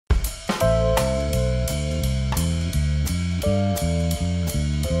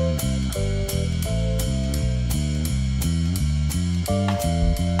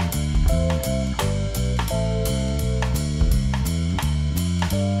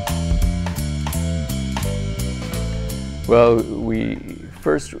Well, we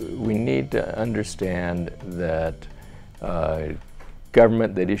need to understand that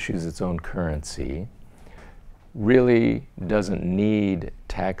government that issues its own currency really doesn't need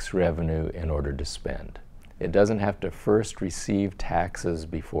tax revenue in order to spend. It doesn't have to first receive taxes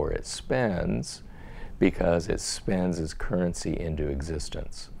before it spends, because it spends its currency into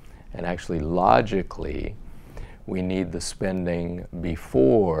existence. And actually, logically, we need the spending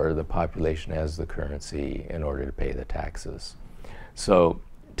before the population has the currency in order to pay the taxes. So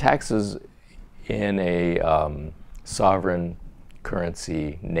taxes in a sovereign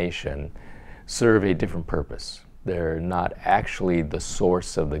currency nation serve a different purpose. They're not actually the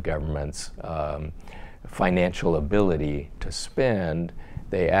source of the government's financial ability to spend.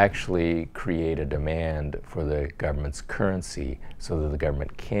 They actually create a demand for the government's currency so that the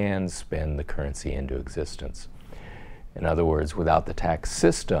government can spend the currency into existence. In other words, without the tax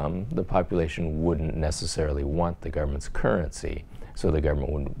system, the population wouldn't necessarily want the government's currency, so the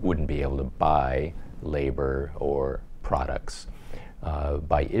government wouldn't be able to buy labor or products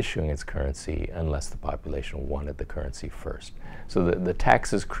by issuing its currency unless the population wanted the currency first. So the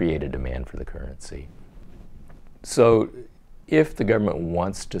taxes create a demand for the currency. So if the government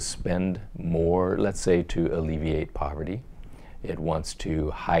wants to spend more, let's say to alleviate poverty, it wants to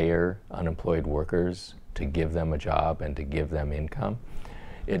hire unemployed workers to give them a job and to give them income,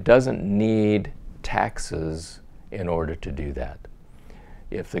 it doesn't need taxes in order to do that.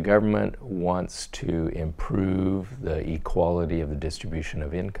 If the government wants to improve the equality of the distribution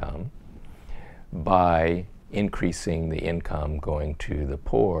of income by increasing the income going to the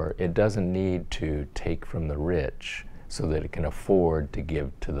poor, it doesn't need to take from the rich so that it can afford to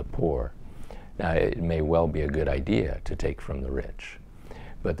give to the poor. Now, it may well be a good idea to take from the rich,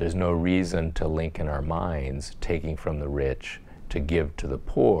 but there's no reason to link in our minds taking from the rich to give to the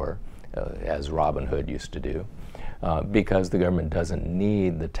poor, as Robin Hood used to do, because the government doesn't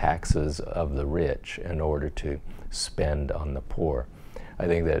need the taxes of the rich in order to spend on the poor. I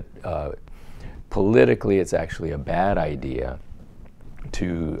think that politically it's actually a bad idea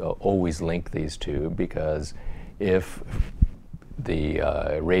to always link these two, because if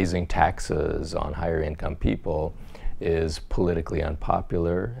the raising taxes on higher income people is politically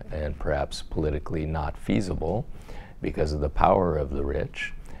unpopular and perhaps politically not feasible because of the power of the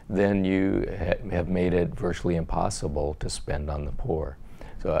rich, then you have made it virtually impossible to spend on the poor.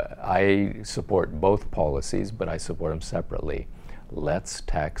 So I support both policies, but I support them separately. Let's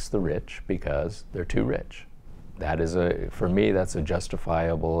tax the rich because they're too rich. That is for me, that's a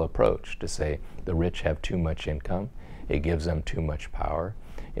justifiable approach to say the rich have too much income. It gives them too much power.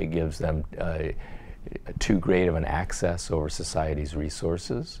 It gives them too great of an access over society's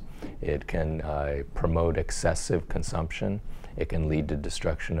resources. It can promote excessive consumption. It can lead to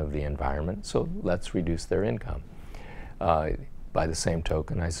destruction of the environment. So let's reduce their income. By the same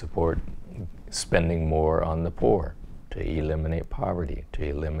token, I support spending more on the poor to eliminate poverty, to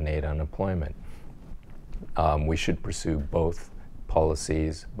eliminate unemployment. We should pursue both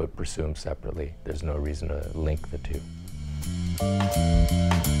policies, but pursue them separately. There's no reason to link the two.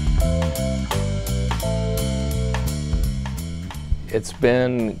 It's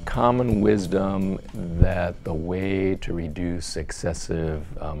been common wisdom that the way to reduce excessive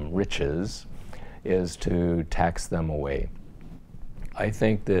riches is to tax them away. I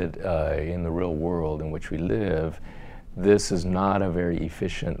think that in the real world in which we live, this is not a very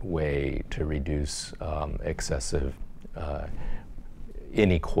efficient way to reduce excessive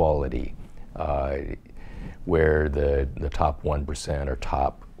inequality, where the top 1% or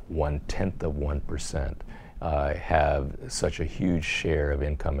top 1/10 of 1% have such a huge share of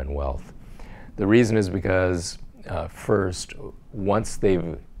income and wealth. The reason is because first, once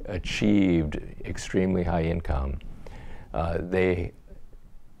they've achieved extremely high income, they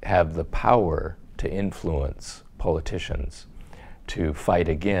have the power to influence politicians to fight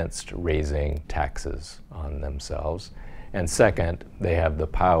against raising taxes on themselves. And second, they have the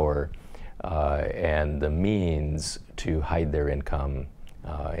power and the means to hide their income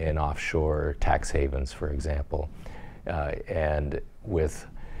in offshore tax havens, for example. And with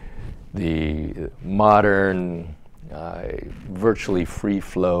the modern, virtually free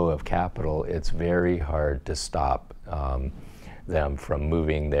flow of capital, it's very hard to stop them from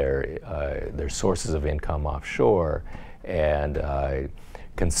moving their sources of income offshore and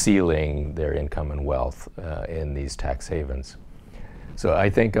concealing their income and wealth in these tax havens. So I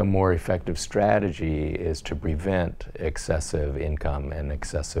think a more effective strategy is to prevent excessive income and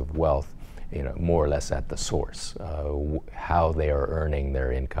excessive wealth, more or less at the source, how they are earning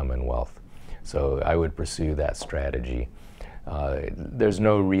their income and wealth. So I would pursue that strategy. There's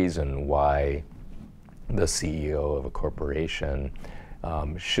no reason why the CEO of a corporation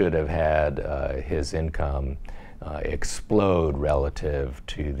should have had his income explode relative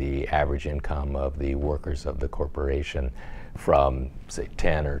to the average income of the workers of the corporation from, say,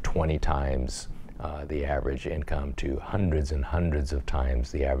 10 or 20 times the average income to hundreds and hundreds of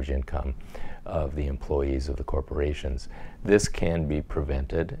times the average income of the employees of the corporations. This can be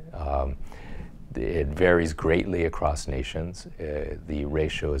prevented. It varies greatly across nations. The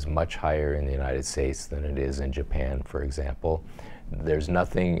ratio is much higher in the United States than it is in Japan, for example. There's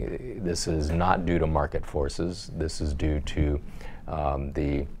nothing, this is not due to market forces. This is due to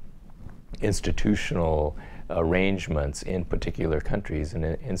the institutional arrangements in particular countries, and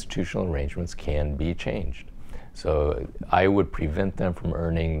institutional arrangements can be changed. So I would prevent them from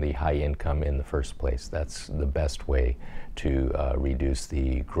earning the high income in the first place. That's the best way to reduce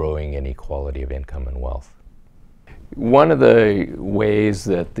the growing inequality of income and wealth. One of the ways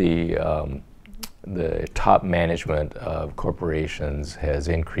that the top management of corporations has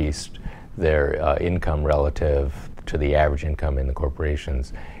increased their income relative to the average income in the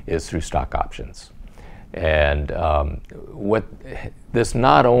corporations is through stock options. And what this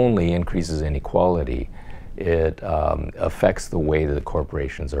not only increases inequality, it affects the way that the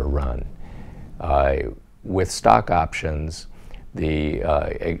corporations are run. With stock options,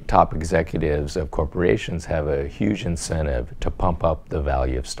 the top executives of corporations have a huge incentive to pump up the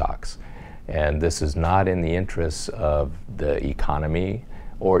value of stocks. And this is not in the interests of the economy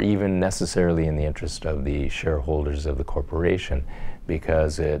or even necessarily in the interest of the shareholders of the corporation,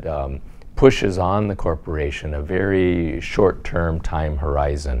 because it pushes on the corporation a very short-term time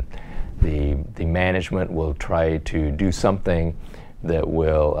horizon. The management will try to do something that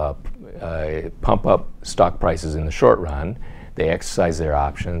will pump up stock prices in the short run. They exercise their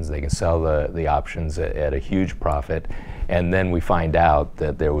options. They can sell the options at a huge profit, and then we find out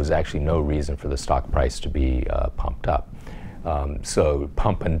that there was actually no reason for the stock price to be pumped up. So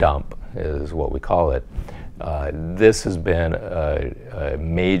pump and dump is what we call it. This has been a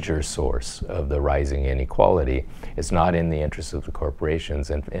major source of the rising inequality. It's not in the interest of the corporations,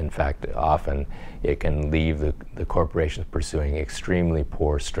 and in fact, often it can leave the corporations pursuing extremely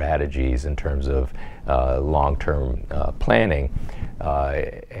poor strategies in terms of long-term planning,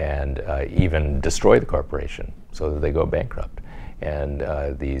 and even destroy the corporation so that they go bankrupt.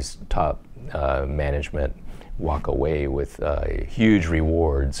 And these top management walk away with huge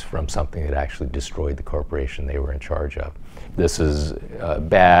rewards from something that actually destroyed the corporation they were in charge of. This is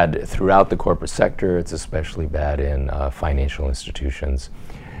bad throughout the corporate sector. It's especially bad in financial institutions.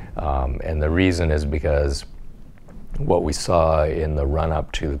 And the reason is because what we saw in the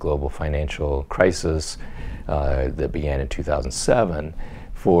run-up to the global financial crisis that began in 2007,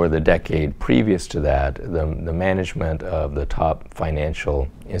 for the decade previous to that, the management of the top financial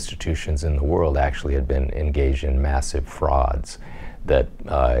institutions in the world actually had been engaged in massive frauds that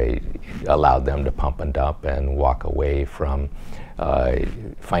allowed them to pump and dump and walk away from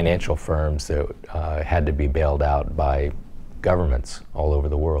financial firms that had to be bailed out by governments all over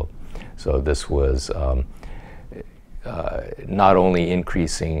the world. So this was not only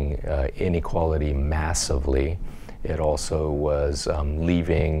increasing inequality massively, it also was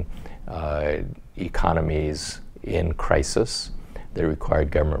leaving economies in crisis that required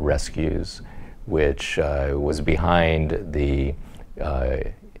government rescues, which was behind the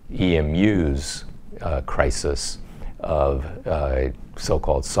EMU's crisis of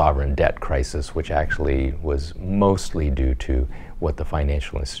so-called sovereign debt crisis, which actually was mostly due to what the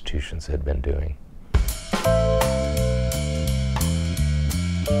financial institutions had been doing.